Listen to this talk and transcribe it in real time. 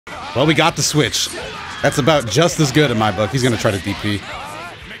Well, we got the switch. That's about just as good in my book. He's going to try to DP.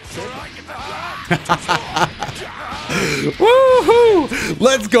 Woohoo!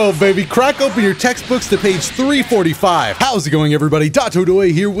 Let's go, baby. Crack open your textbooks to page 345. How's it going, everybody?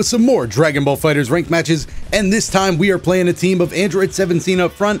 Dotodoya here with some more Dragonball FighterZ ranked matches. And this time we are playing a team of Android 17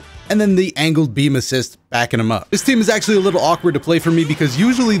 up front and then the angled beam assist backing him up. This team is actually a little awkward to play for me because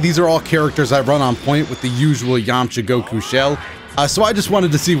usually these are all characters I run on point with the usual Yamcha Goku shell. So I just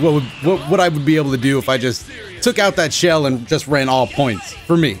wanted to see what I would be able to do if I just took out that shell and just ran all points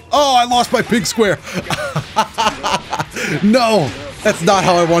for me. Oh, I lost my pig square. No, that's not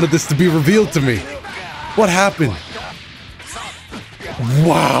how I wanted this to be revealed to me. What happened?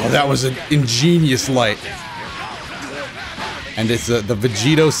 Wow, that was an ingenious light. And it's the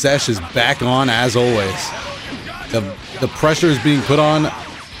Vegito sesh is back on as always. The pressure is being put on.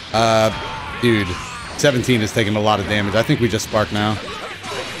 Dude, 17 is taking a lot of damage. I think we just spark now.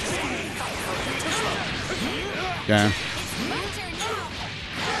 Okay.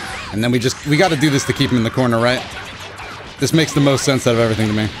 And then we got to do this to keep him in the corner, right? This makes the most sense out of everything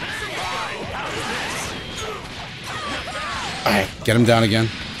to me. All right, get him down again.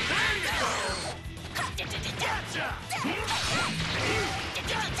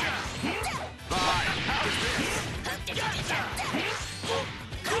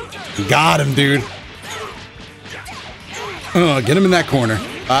 Got him, dude. Get him in that corner.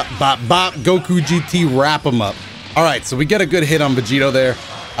 Bop, bop, bop. Goku GT, wrap him up. All right, so we get a good hit on Vegito there.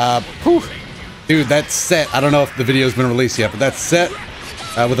 Whew. Dude, that set, I don't know if the video's been released yet, but that set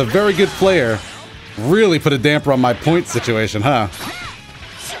with a very good player really put a damper on my point situation, huh?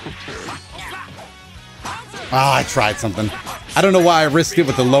 Ah, I tried something. I don't know why I risked it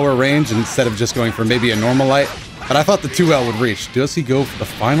with the lower range instead of just going for maybe a normal light, but I thought the 2L would reach. Does he go for the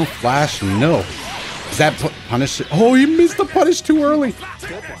final flash? No. Is that punish? Oh, he missed the punish too early.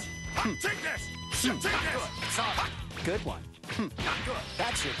 Good one.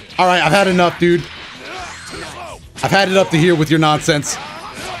 All right, I've had enough, dude. I've had it up to here with your nonsense.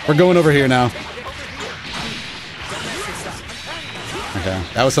 We're going over here now. Okay,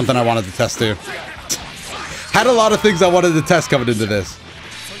 that was something I wanted to test too. Had a lot of things I wanted to test coming into this.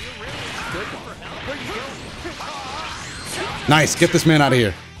 Nice, get this man out of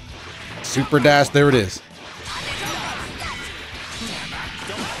here. Super dash, there it is.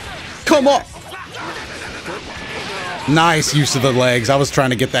 Come on. Nice use of the legs. I was trying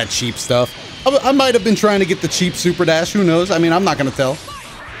to get that cheap stuff. I might have been trying to get the cheap super dash. Who knows? I mean, I'm not going to tell.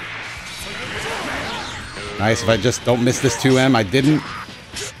 Nice. If I just don't miss this 2M, I didn't.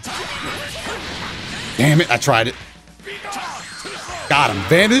 Damn it. I tried it. Got him.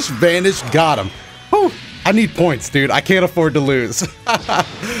 Vanish, vanish, got him. Whew. I need points, dude. I can't afford to lose.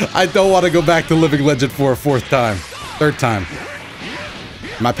 I don't want to go back to Living Legend for a third time.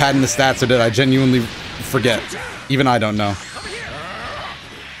 Am I padding the stats or did I genuinely forget? Even I don't know.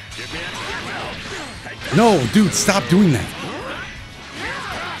 No, dude, stop doing that.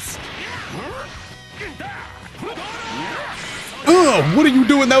 Ugh, what are you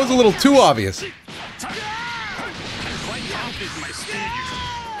doing? That was a little too obvious.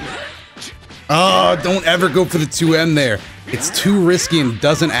 Oh, don't ever go for the 2M there. It's too risky and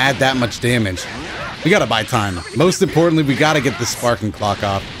doesn't add that much damage. We gotta buy time. Most importantly, we gotta get the sparking clock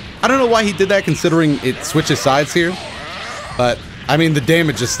off. I don't know why he did that considering it switches sides here. But, I mean, the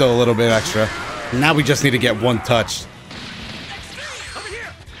damage is still a little bit extra. Now we just need to get one touch.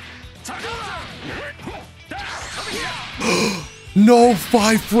 No,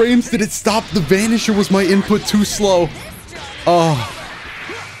 5 frames? Did it stop the vanish or was my input too slow? Oh.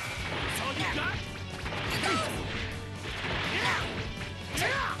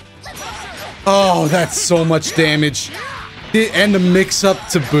 Oh, that's so much damage. And the mix-up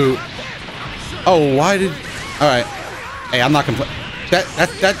to boot. Oh, why did... Alright. Hey, I'm not gonna play...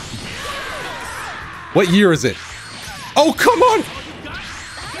 That... What year is it? Oh, come on!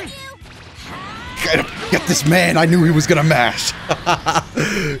 Get this man. I knew he was gonna mash.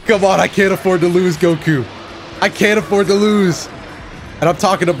 Come on, I can't afford to lose, Goku. I can't afford to lose. And I'm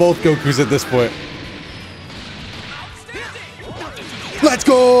talking to both Gokus at this point. Let's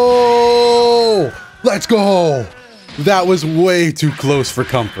go! Let's go! That was way too close for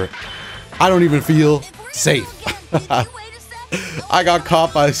comfort. I don't even feel safe. I got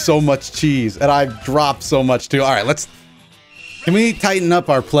caught by so much cheese, and I dropped so much too. All right, can we tighten up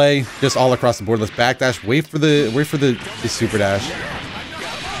our play just all across the board? Let's backdash, wait for the super dash,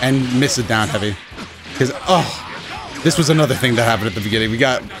 and miss it down heavy. Because this was another thing that happened at the beginning.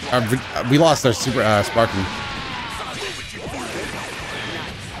 We lost our super sparking.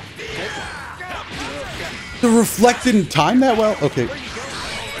 The reflect didn't time that well? Okay.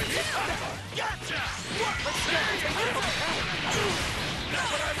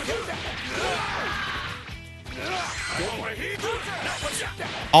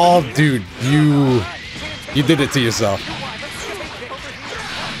 Oh, dude, you did it to yourself.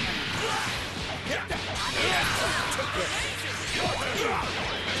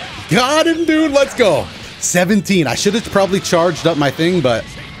 Got him, dude. Let's go. 17. I should have probably charged up my thing, but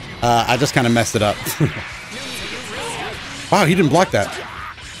I just kind of messed it up. Wow, he didn't block that.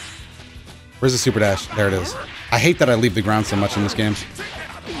 Where's the super dash? There it is. I hate that I leave the ground so much in this game.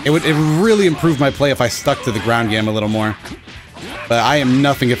 It would really improve my play if I stuck to the ground game a little more. But I am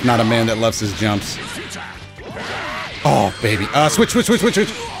nothing if not a man that loves his jumps. Oh, baby. Switch.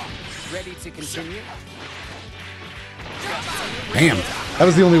 Ready to continue? Damn. That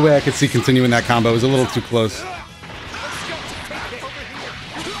was the only way I could see continuing that combo. It was a little too close.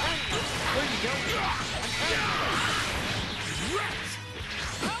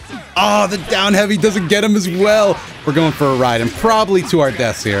 Oh, the down heavy doesn't get him as well. We're going for a ride and probably to our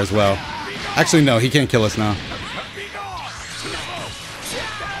deaths here as well. Actually, no, he can't kill us now.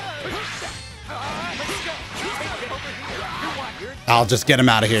 I'll just get him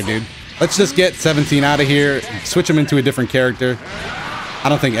out of here, dude. Let's just get 17 out of here. Switch him into a different character. I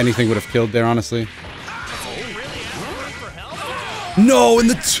don't think anything would have killed there, honestly. No, and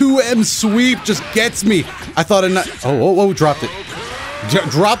the 2M sweep just gets me. I thought it not. Oh, dropped it.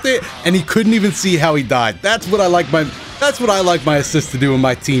 Dropped it, and he couldn't even see how he died. That's what I like my assist to do in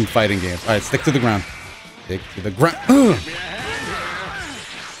my team fighting games. All right, stick to the ground. Stick to the ground.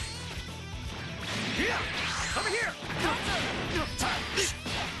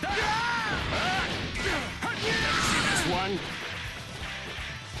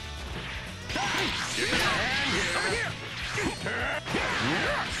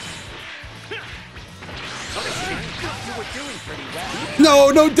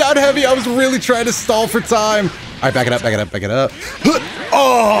 No, down heavy. I was really trying to stall for time. All right, back it up.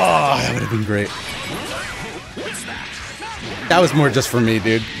 Oh, that would have been great. That was more just for me,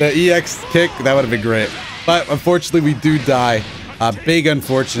 dude. The EX kick, that would have been great. But unfortunately, we do die. Big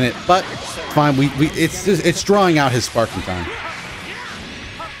unfortunate, but fine. It's drawing out his sparking time.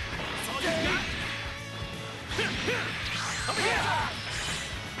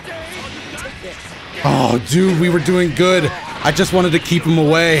 Oh, dude, we were doing good. I just wanted to keep him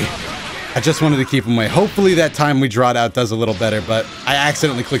away. Hopefully that time we draw it out does a little better, but I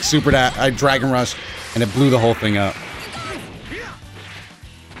accidentally clicked Super Dragon Rush, and it blew the whole thing up.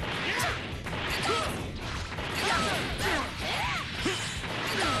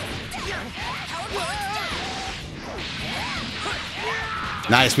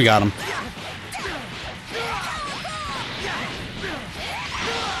 Nice, we got him.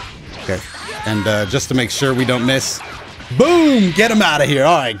 Okay, and just to make sure we don't miss, boom, get him out of here.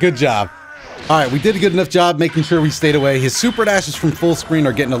 All right, good job. All right, we did a good enough job making sure we stayed away. His super dashes from full screen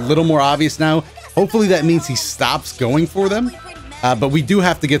are getting a little more obvious now. Hopefully that means he stops going for them. But we do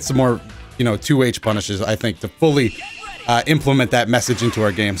have to get some more, 2H punishes, I think, to fully implement that message into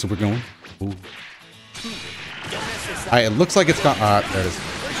our game. So we're going. Ooh. All right, it looks like it's gone. All right, there it is.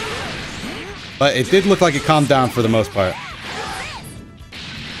 But it did look like it calmed down for the most part.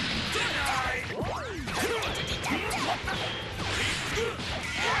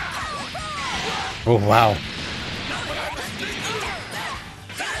 Oh, wow.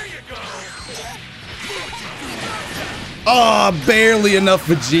 Oh, barely enough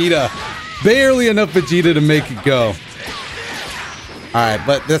Vegeta. Barely enough Vegeta to make it go. All right,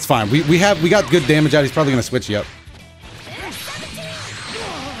 but that's fine. We got good damage out. He's probably going to switch you up.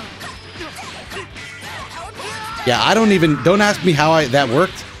 Yeah, don't ask me how that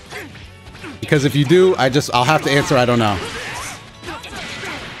worked. Because if you do, I'll have to answer, I don't know.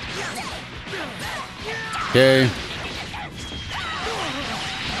 Okay.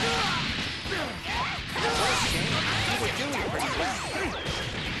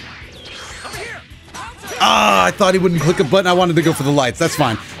 Ah, I thought he wouldn't click a button. I wanted to go for the lights. That's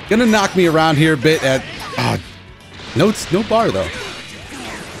fine. Gonna knock me around here a bit at... no bar, though.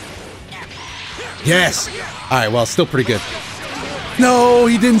 Yes! Alright, well, still pretty good. No,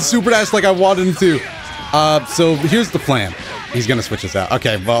 he didn't super dash like I wanted him to. So here's the plan. He's gonna switch us out.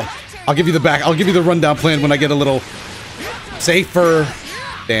 Okay, well... I'll give you the rundown plan when I get a little safer.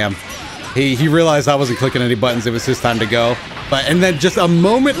 Damn. He realized I wasn't clicking any buttons. It was his time to go. And then just a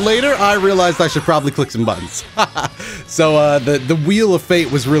moment later, I realized I should probably click some buttons. So the wheel of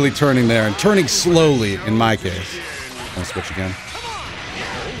fate was really turning there, and turning slowly in my case. I'll switch again.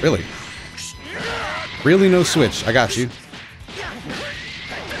 Really? Really no switch. I got you.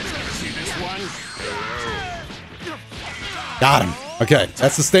 Got him. Okay,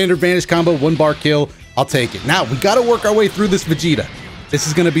 that's the standard Vanish combo, 1-bar kill. I'll take it. Now, we gotta work our way through this Vegeta. This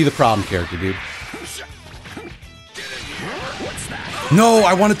is gonna be the problem character, dude. No,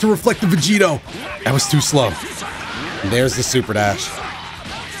 I wanted to reflect the Vegito. That was too slow. And there's the super dash.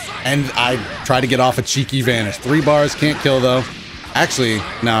 And I tried to get off a cheeky vanish. 3 bars, can't kill though. Actually,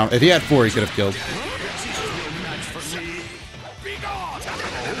 no, if he had 4, he could have killed.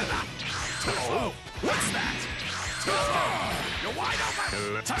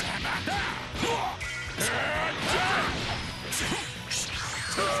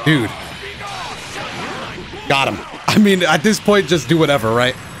 Dude. Got him. I mean, at this point, just do whatever,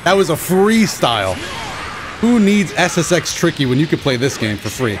 right? That was a freestyle. Who needs SSX Tricky when you can play this game for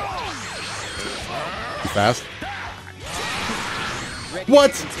free? Too fast.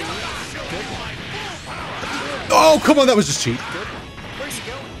 What? Oh, come on, that was just cheap.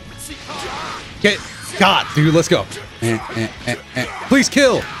 Get God, dude, let's go. Please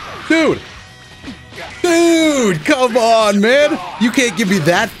kill. Dude. Dude, come on, man. You can't give me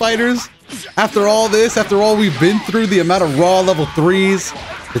that, fighters. After all this, after all we've been through, the amount of raw level 3s,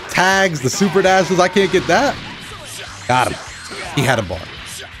 the tags, the super dashes, I can't get that. Got him. He had a bar.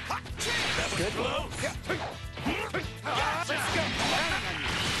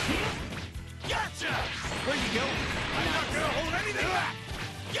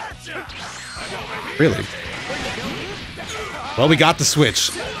 Really? Well, we got the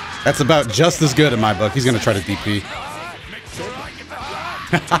switch. That's about just as good in my book. He's gonna try to DP.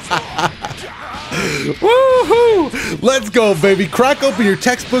 Woohoo! Let's go, baby. Crack open your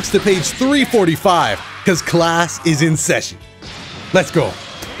textbooks to page 345, because class is in session. Let's go.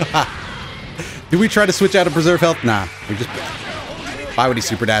 Did we try to switch out of preserve health? Nah. We just. Why would he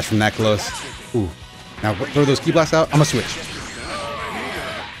super dash from that close? Ooh. Now throw those key blasts out. I'm gonna switch.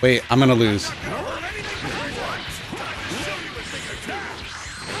 Wait, I'm gonna lose.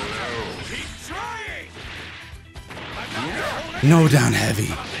 No down heavy.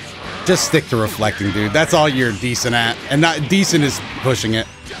 Just stick to reflecting, dude. That's all you're decent at. And not decent is pushing it.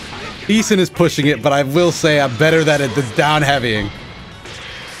 Decent is pushing it, but I will say I'm better at it than down heavying.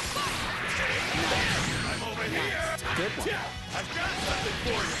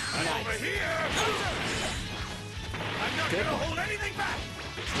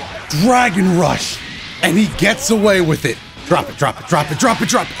 Dragon Rush! And he gets away with it. Drop it, drop it, drop it, drop it,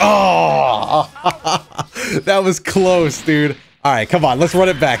 drop it. Oh! That was close, dude. All right, come on. Let's run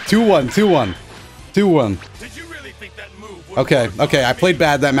it back. 2-1, 2-1. 2-1. Did you really think that move would Okay, okay. I played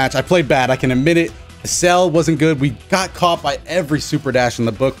bad that match. I played bad. I can admit it. The Cell wasn't good. We got caught by every super dash in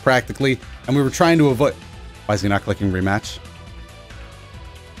the book, practically. And we were trying to avoid... Why is he not clicking rematch?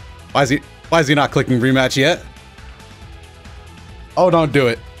 Why is he not clicking rematch yet? Oh, don't do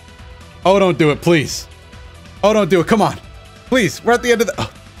it. Oh, don't do it, please. Oh, don't do it. Come on. Please, we're at the end of the...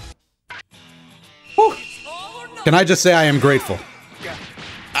 Oh. Whew. Can I just say I am grateful?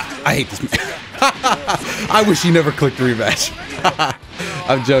 I hate this man. I wish he never clicked rematch.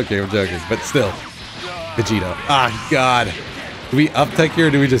 I'm joking, but still. Vegito. Ah, God. Do we up-tech here or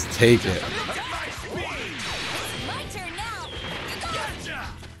do we just take it?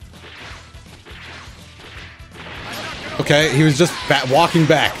 Okay, he was just walking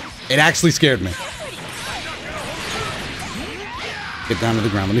back. It actually scared me. Get down to the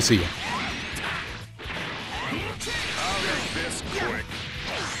ground. Let me see you.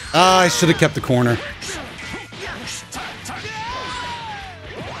 I should have kept the corner.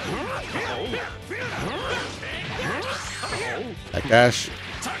 That dash.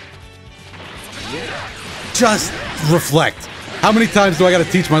 Just reflect. How many times do I got to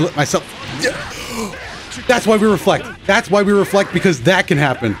teach myself? That's why we reflect. That's why we reflect, because that can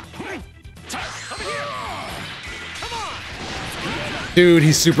happen. Dude,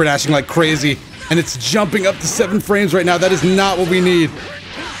 he's super dashing like crazy, and it's jumping up to 7 frames right now. That is not what we need.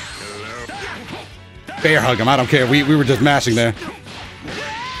 Bear hug him. I don't care. We were just mashing there.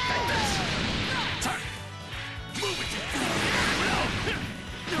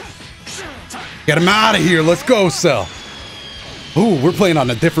 Get him out of here. Let's go, Cell. Ooh, we're playing on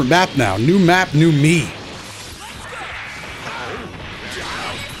a different map now. New map, new me.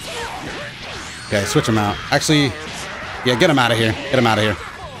 Okay, switch him out. Actually, yeah, get him out of here. Get him out of here.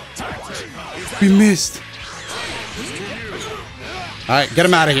 We missed. All right, get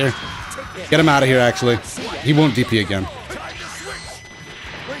him out of here. Get him out of here, actually. He won't DP again.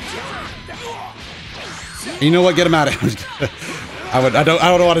 You know what? Get him out of here. I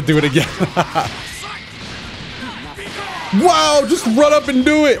don't want to do it again. Wow, just run up and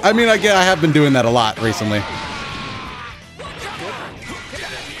do it. I mean, I have been doing that a lot recently.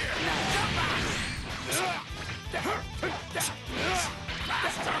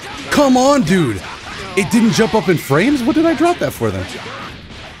 Come on, dude. It didn't jump up in frames? What did I drop that for then?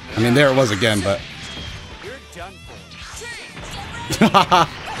 I mean, there it was again, but...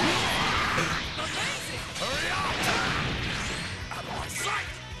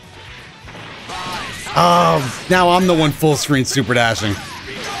 Oh, now I'm the one full screen super dashing.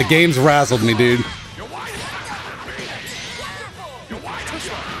 The game's razzled me, dude.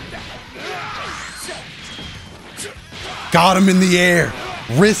 Got him in the air.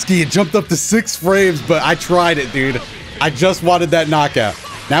 Risky. It jumped up to 6 frames, but I tried it, dude. I just wanted that knockout.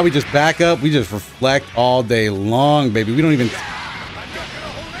 Now we just back up. We just reflect all day long, baby. We don't even...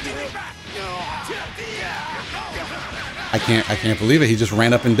 I can't believe it. He just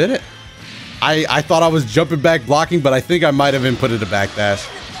ran up and did it. I thought I was jumping back blocking, but I think I might have inputted a backdash.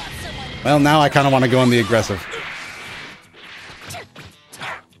 Well, now I kind of want to go on the aggressive.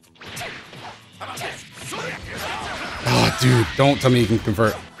 Oh, dude, don't tell me he can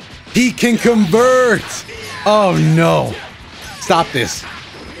convert. He can convert! Oh, no. Stop this.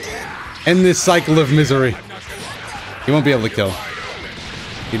 End this cycle of misery. He won't be able to kill.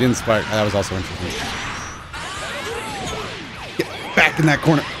 He didn't spark. That was also interesting. Get back in that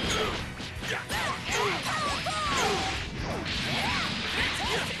corner.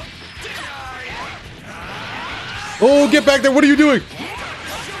 Oh, get back there. What are you doing?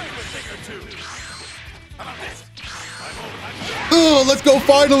 Oh, let's go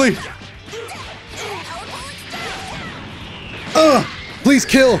finally. Please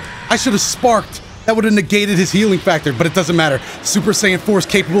kill. I should have sparked. That would have negated his healing factor, but it doesn't matter. Super Saiyan 4 is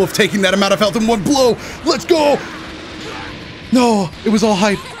capable of taking that amount of health in one blow. Let's go. No, it was all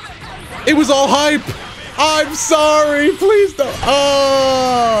hype. It was all hype. I'm sorry. Please don't.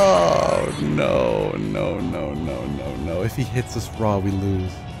 Oh, no, no, no, no, no, no. If he hits us raw, we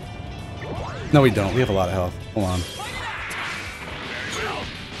lose. No, we don't. We have a lot of health. Hold on.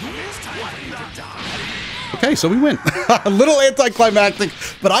 Okay, so we win. A little anticlimactic,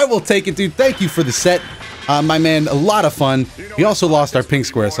 but I will take it, dude. Thank you for the set. My man, a lot of fun. We also lost our pink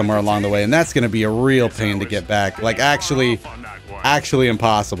square somewhere along the way, and that's going to be a real pain to get back. Like, actually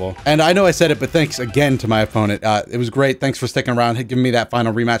impossible. And I know I said it, but thanks again to my opponent. It was great. Thanks for sticking around, giving me that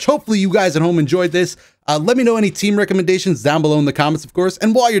final rematch. Hopefully you guys at home enjoyed this. Let me know any team recommendations down below in the comments, of course.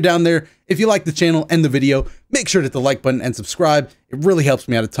 And while you're down there, if you like the channel and the video, make sure to hit the like button and subscribe. It really helps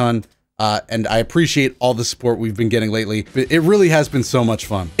me out a ton. And I appreciate all the support we've been getting lately. It really has been so much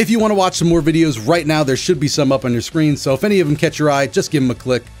fun. If you want to watch some more videos right now, there should be some up on your screen. So if any of them catch your eye, just give them a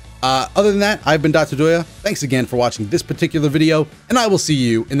click. Other than that, I've been Dotodoya. Thanks again for watching this particular video, and I will see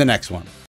you in the next one.